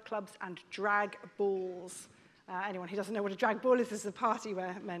secret nightclubs and drag balls. Anyone who doesn't know what a drag ball is, this is a party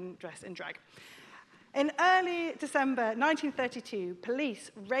where men dress in drag. In early December 1932, police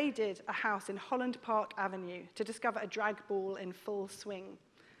raided a house in Holland Park Avenue to discover a drag ball in full swing.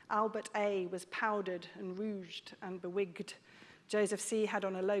 Albert A. was powdered and rouged and bewigged. Joseph C. had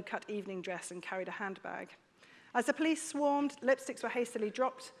on a low-cut evening dress and carried a handbag. As the police swarmed, lipsticks were hastily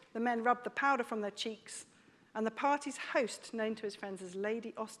dropped, the men rubbed the powder from their cheeks, and the party's host, known to his friends as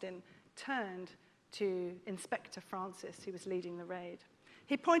Lady Austin, turned to Inspector Francis, who was leading the raid.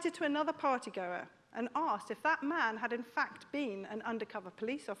 He pointed to another partygoer and asked if that man had in fact been an undercover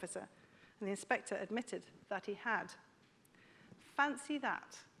police officer, and the inspector admitted that he had. "Fancy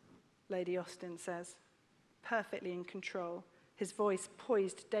that," Lady Austin says, perfectly in control, his voice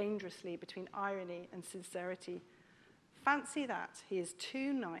poised dangerously between irony and sincerity. "Fancy that, he is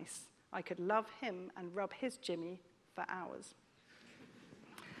too nice. I could love him and rub his Jimmy for hours."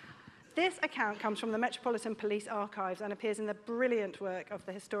 This account comes from the Metropolitan Police Archives and appears in the brilliant work of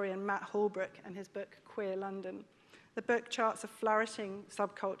the historian Matt Holbrook and his book Queer London. The book charts a flourishing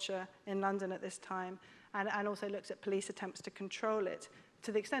subculture in London at this time and also looks at police attempts to control it,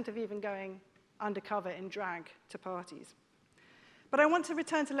 to the extent of even going undercover in drag to parties. But I want to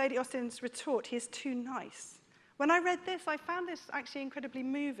return to Lady Austin's retort, "He is too nice." When I read this, I found this actually incredibly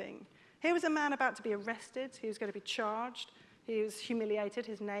moving. Here was a man about to be arrested, he was going to be charged, he was humiliated,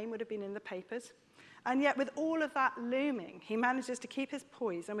 his name would have been in the papers. And yet with all of that looming, he manages to keep his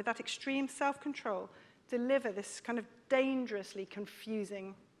poise and with that extreme self-control, deliver this kind of dangerously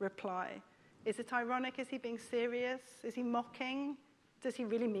confusing reply. Is it ironic? Is he being serious? Is he mocking? Does he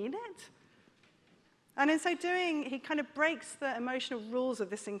really mean it? And in so doing, he kind of breaks the emotional rules of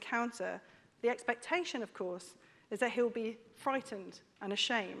this encounter. The expectation, of course, is that he'll be frightened and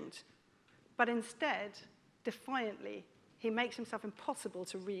ashamed. But instead, defiantly, he makes himself impossible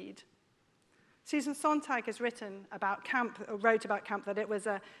to read. Susan Sontag has wrote about camp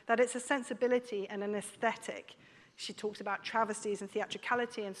that it's a sensibility and an aesthetic. She talks about travesties and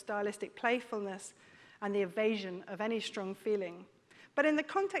theatricality and stylistic playfulness and the evasion of any strong feeling. But in the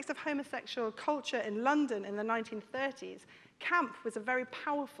context of homosexual culture in London in the 1930s, camp was a very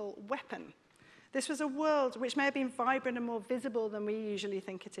powerful weapon. This was a world which may have been vibrant and more visible than we usually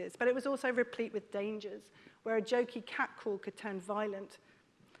think it is, but it was also replete with dangers, where a jokey catcall could turn violent.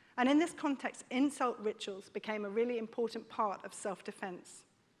 And in this context, insult rituals became a really important part of self-defense.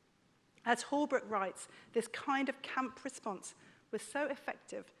 As Holbrook writes, this kind of camp response was so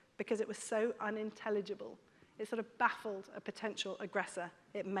effective because it was so unintelligible. It sort of baffled a potential aggressor.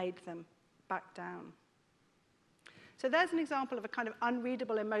 It made them back down. So there's an example of a kind of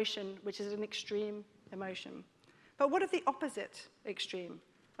unreadable emotion, which is an extreme emotion. But what of the opposite extreme?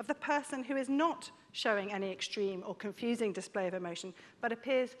 Of the person who is not showing any extreme or confusing display of emotion, but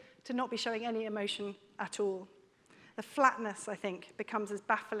appears to not be showing any emotion at all. The flatness, I think, becomes as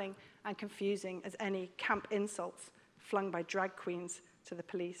baffling and confusing as any camp insults flung by drag queens to the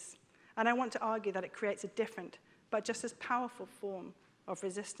police. And I want to argue that it creates a different, but just as powerful form of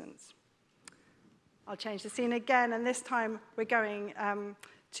resistance. I'll change the scene again, and this time we're going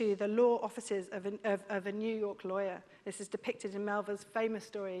to the law offices of a New York lawyer. This is depicted in Melville's famous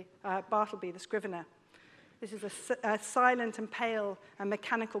story, Bartleby the Scrivener. This is a silent and pale and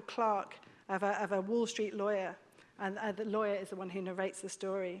mechanical clerk of a Wall Street lawyer, and the lawyer is the one who narrates the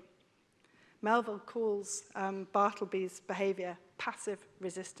story. Melville calls Bartleby's behavior passive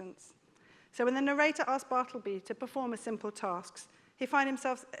resistance. So when the narrator asks Bartleby to perform a simple task, he finds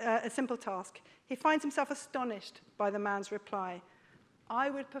himself astonished by the man's reply, "I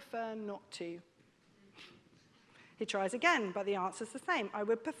would prefer not to." He tries again, but the answer's the same, "I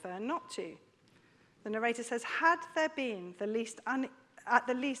would prefer not to." The narrator says, "Had there been the least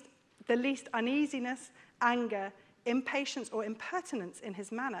uneasiness, anger, impatience, or impertinence in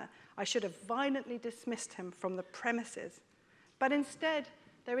his manner, I should have violently dismissed him from the premises. But instead,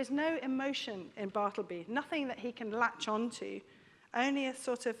 there is no emotion in Bartleby, nothing that he can latch onto, only a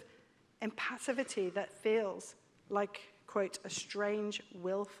sort of impassivity that feels like, quote, a strange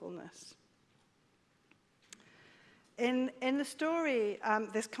willfulness." In the story,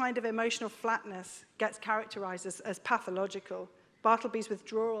 this kind of emotional flatness gets characterized as pathological. Bartleby's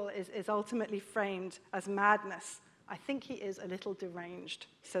withdrawal is ultimately framed as madness. "I think he is a little deranged,"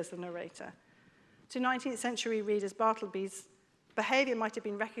 says the narrator. To 19th century readers, Bartleby's behavior might have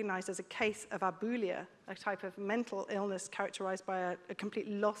been recognized as a case of abulia, a type of mental illness characterized by a complete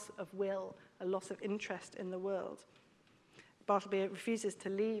loss of will, a loss of interest in the world. Bartleby refuses to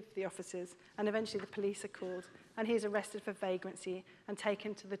leave the offices, and eventually the police are called, and he is arrested for vagrancy and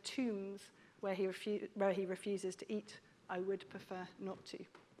taken to the tombs where he refuses to eat. "I would prefer not to."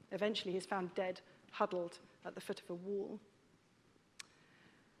 Eventually he's found dead, huddled at the foot of a wall.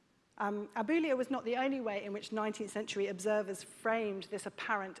 Abulia was not the only way in which 19th century observers framed this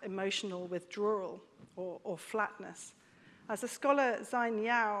apparent emotional withdrawal or flatness. As the scholar Zine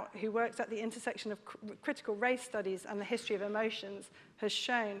Yao, who works at the intersection of critical race studies and the history of emotions, has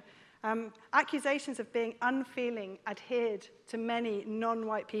shown, accusations of being unfeeling adhered to many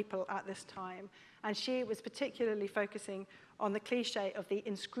non-white people at this time, and she was particularly focusing on the cliche of the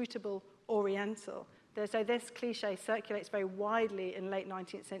inscrutable Oriental. So this cliche circulates very widely in late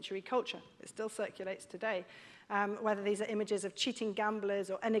 19th century culture. It still circulates today, whether these are images of cheating gamblers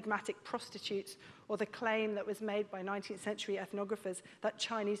or enigmatic prostitutes, or the claim that was made by 19th century ethnographers that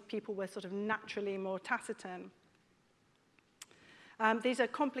Chinese people were sort of naturally more taciturn. These are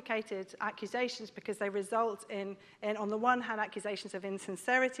complicated accusations because they result in, on the one hand, accusations of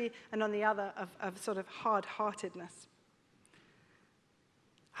insincerity, and on the other, of sort of hard-heartedness.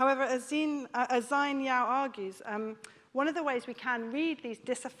 However, as Zine Yao argues, one of the ways we can read these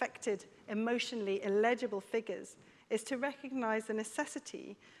disaffected, emotionally illegible figures is to recognize the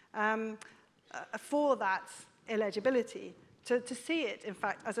necessity for that illegibility, to see it, in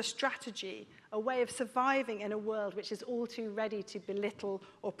fact, as a strategy, a way of surviving in a world which is all too ready to belittle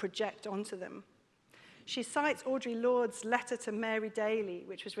or project onto them. She cites Audre Lorde's letter to Mary Daly,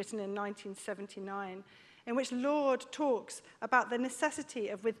 which was written in 1979, in which Lorde talks about the necessity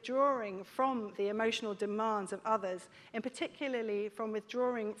of withdrawing from the emotional demands of others, and particularly from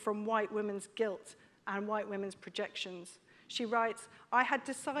withdrawing from white women's guilt and white women's projections. She writes, "I had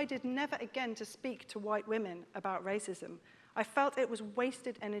decided never again to speak to white women about racism. I felt it was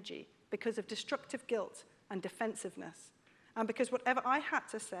wasted energy because of destructive guilt and defensiveness, and because whatever I had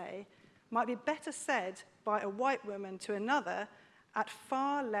to say might be better said by a white woman to another at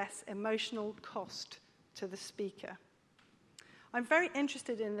far less emotional cost to the speaker." I'm very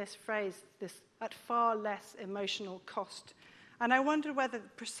interested in this phrase, this "at far less emotional cost," and I wonder whether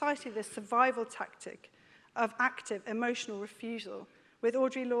precisely this survival tactic of active emotional refusal, which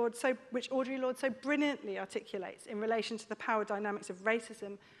Audre Lorde so brilliantly articulates in relation to the power dynamics of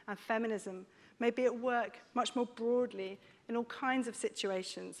racism and feminism, may be at work much more broadly in all kinds of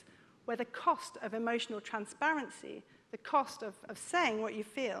situations where the cost of emotional transparency, the cost of saying what you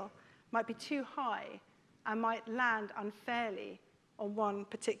feel, might be too high and might land unfairly on one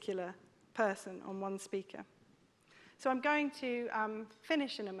particular person, on one speaker. So I'm going to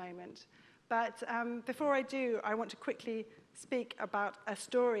finish in a moment, but before I do, I want to quickly speak about a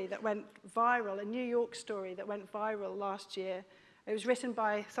story that went viral, a New York story that went viral last year. It was written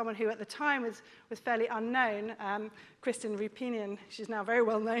by someone who at the time was fairly unknown, Kristen Rupinian. She's now very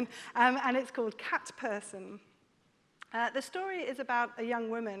well known, and it's called Cat Person. The story is about a young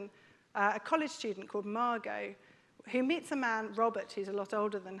woman, a college student called Margot, who meets a man, Robert, who's a lot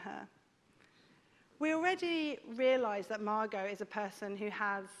older than her. We already realize that Margot is a person who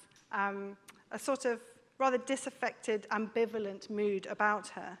has a sort of rather disaffected, ambivalent mood about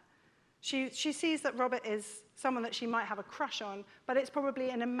her. She sees that Robert is someone that she might have a crush on, but it's probably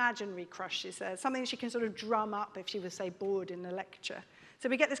an imaginary crush, she says, something she can sort of drum up if she was, say, bored in a lecture. So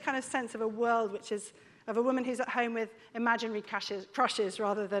we get this kind of sense of a world which is of a woman who's at home with imaginary crushes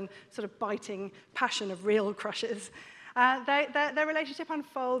rather than sort of biting passion of real crushes. Their relationship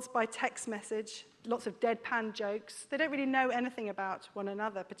unfolds by text message, lots of deadpan jokes. They don't really know anything about one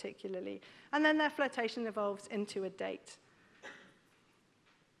another particularly. And then their flirtation evolves into a date.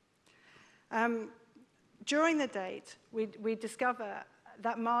 During the date, we discover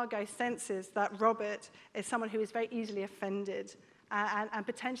that Margot senses that Robert is someone who is very easily offended and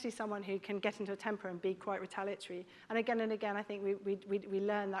potentially someone who can get into a temper and be quite retaliatory. And again, I think we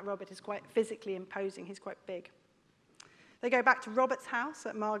learn that Robert is quite physically imposing. He's quite big. They go back to Robert's house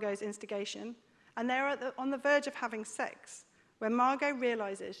at Margot's instigation, and they're on the verge of having sex, where Margot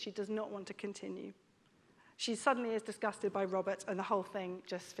realizes she does not want to continue. She suddenly is disgusted by Robert, and the whole thing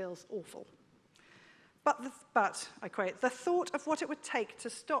just feels awful. But, I quote, the thought of what it would take to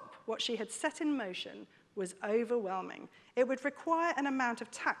stop what she had set in motion was overwhelming. It would require an amount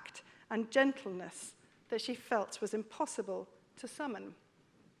of tact and gentleness that she felt was impossible to summon.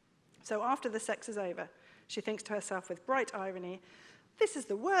 So after the sex is over, she thinks to herself with bright irony, this is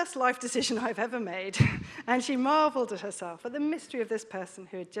the worst life decision I've ever made. And she marveled at herself, at the mystery of this person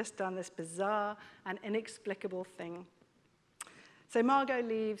who had just done this bizarre and inexplicable thing. So Margot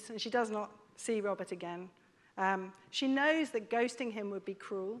leaves, and she does not see Robert again. She knows that ghosting him would be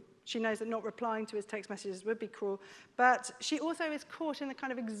cruel. She knows that not replying to his text messages would be cruel. But she also is caught in the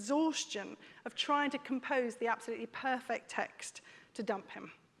kind of exhaustion of trying to compose the absolutely perfect text to dump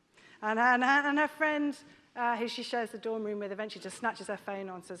him. And her friend, who she shares the dorm room with, eventually just snatches her phone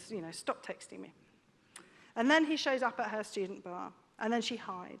on and says, stop texting me. And then he shows up at her student bar, and then she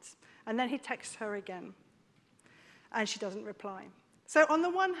hides. And then he texts her again, and she doesn't reply. So on the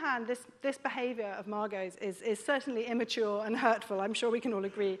one hand, this behavior of Margot's is certainly immature and hurtful. I'm sure we can all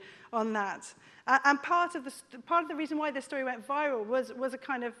agree on that. And part of the reason why this story went viral was a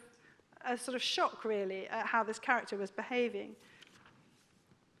kind of a sort of shock, really, at how this character was behaving.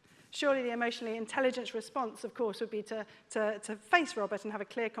 Surely the emotionally intelligent response, of course, would be to face Robert and have a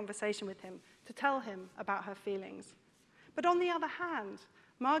clear conversation with him, to tell him about her feelings. But on the other hand,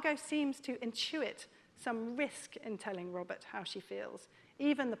 Margot seems to intuit some risk in telling Robert how she feels,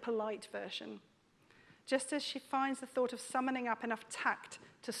 even the polite version. Just as she finds the thought of summoning up enough tact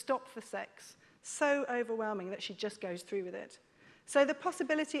to stop the sex so overwhelming that she just goes through with it. So the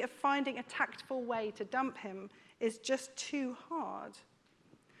possibility of finding a tactful way to dump him is just too hard.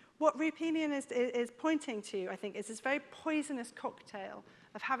 What Rupinian is pointing to, I think, is this very poisonous cocktail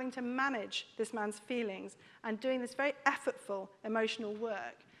of having to manage this man's feelings and doing this very effortful emotional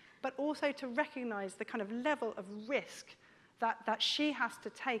work, but also to recognize the kind of level of risk that she has to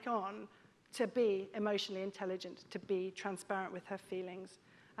take on to be emotionally intelligent, to be transparent with her feelings.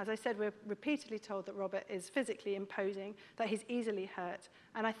 As I said, we're repeatedly told that Robert is physically imposing, that he's easily hurt,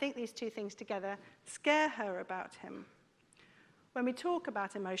 and I think these two things together scare her about him. When we talk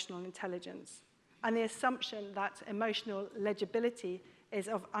about emotional intelligence and the assumption that emotional legibility is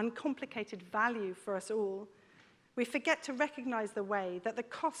of uncomplicated value for us all, we forget to recognize the way that the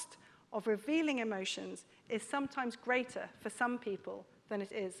cost of revealing emotions is sometimes greater for some people than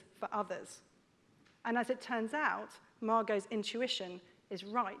it is for others. And as it turns out, Margot's intuition is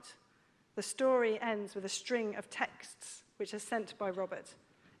right. The story ends with a string of texts which are sent by Robert,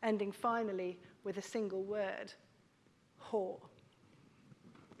 ending finally with a single word, whore.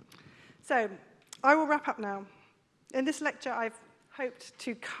 So, I will wrap up now. In this lecture, I've hoped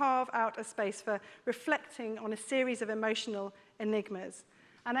to carve out a space for reflecting on a series of emotional enigmas.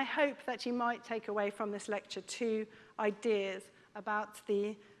 And I hope that you might take away from this lecture 2 ideas about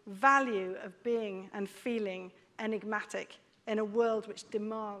the value of being and feeling enigmatic in a world which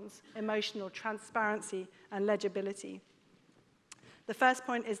demands emotional transparency and legibility. The first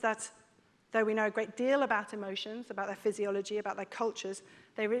point is that though we know a great deal about emotions, about their physiology, about their cultures,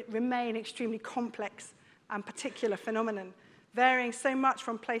 they remain extremely complex and particular phenomenon, varying so much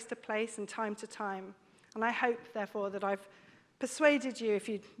from place to place and time to time. And I hope, therefore, that I've persuaded you, if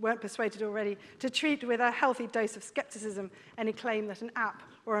you weren't persuaded already, to treat with a healthy dose of skepticism any claim that an app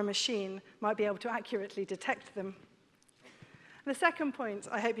or a machine might be able to accurately detect them. The second point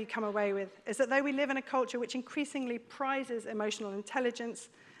I hope you come away with is that though we live in a culture which increasingly prizes emotional intelligence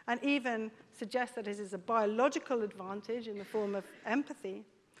and even suggests that it is a biological advantage in the form of empathy,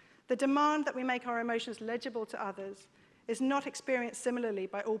 the demand that we make our emotions legible to others is not experienced similarly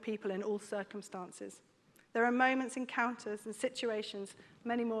by all people in all circumstances. There are moments, encounters, and situations,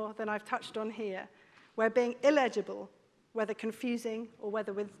 many more than I've touched on here, where being illegible, whether confusing or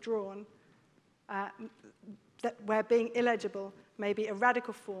whether withdrawn, where being illegible may be a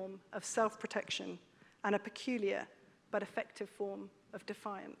radical form of self-protection and a peculiar but effective form of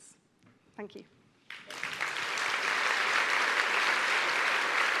defiance. Thank you.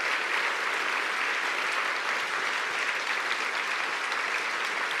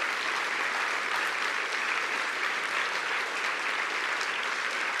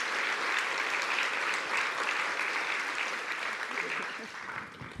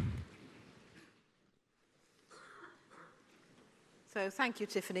 So thank you,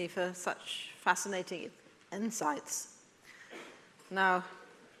 Tiffany, for such fascinating insights. Now,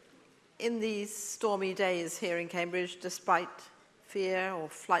 in these stormy days here in Cambridge, despite fear or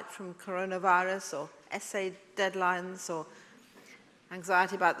flight from coronavirus or essay deadlines or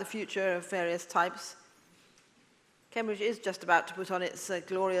anxiety about the future of various types, Cambridge is just about to put on its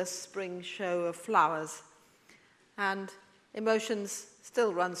glorious spring show of flowers. And emotions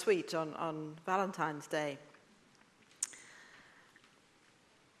still run sweet on Valentine's Day.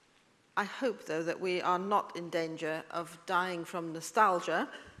 I hope, though, that we are not in danger of dying from nostalgia,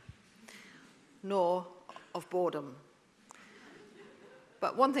 nor of boredom.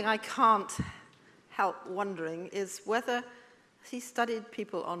 But one thing I can't help wondering is whether, as he studied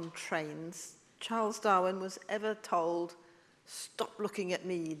people on trains, Charles Darwin was ever told, "Stop looking at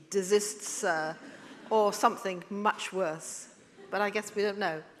me, desist, sir," or something much worse. But I guess we don't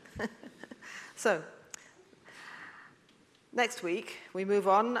know. So, next week, we move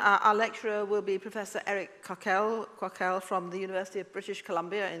on. Our lecturer will be Professor Eric Coquelle from the University of British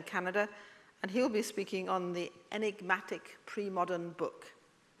Columbia in Canada, and he'll be speaking on the enigmatic pre-modern book.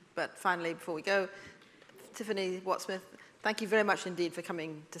 But finally, before we go, Tiffany Watt Smith, thank you very much indeed for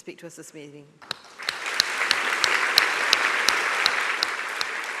coming to speak to us this evening.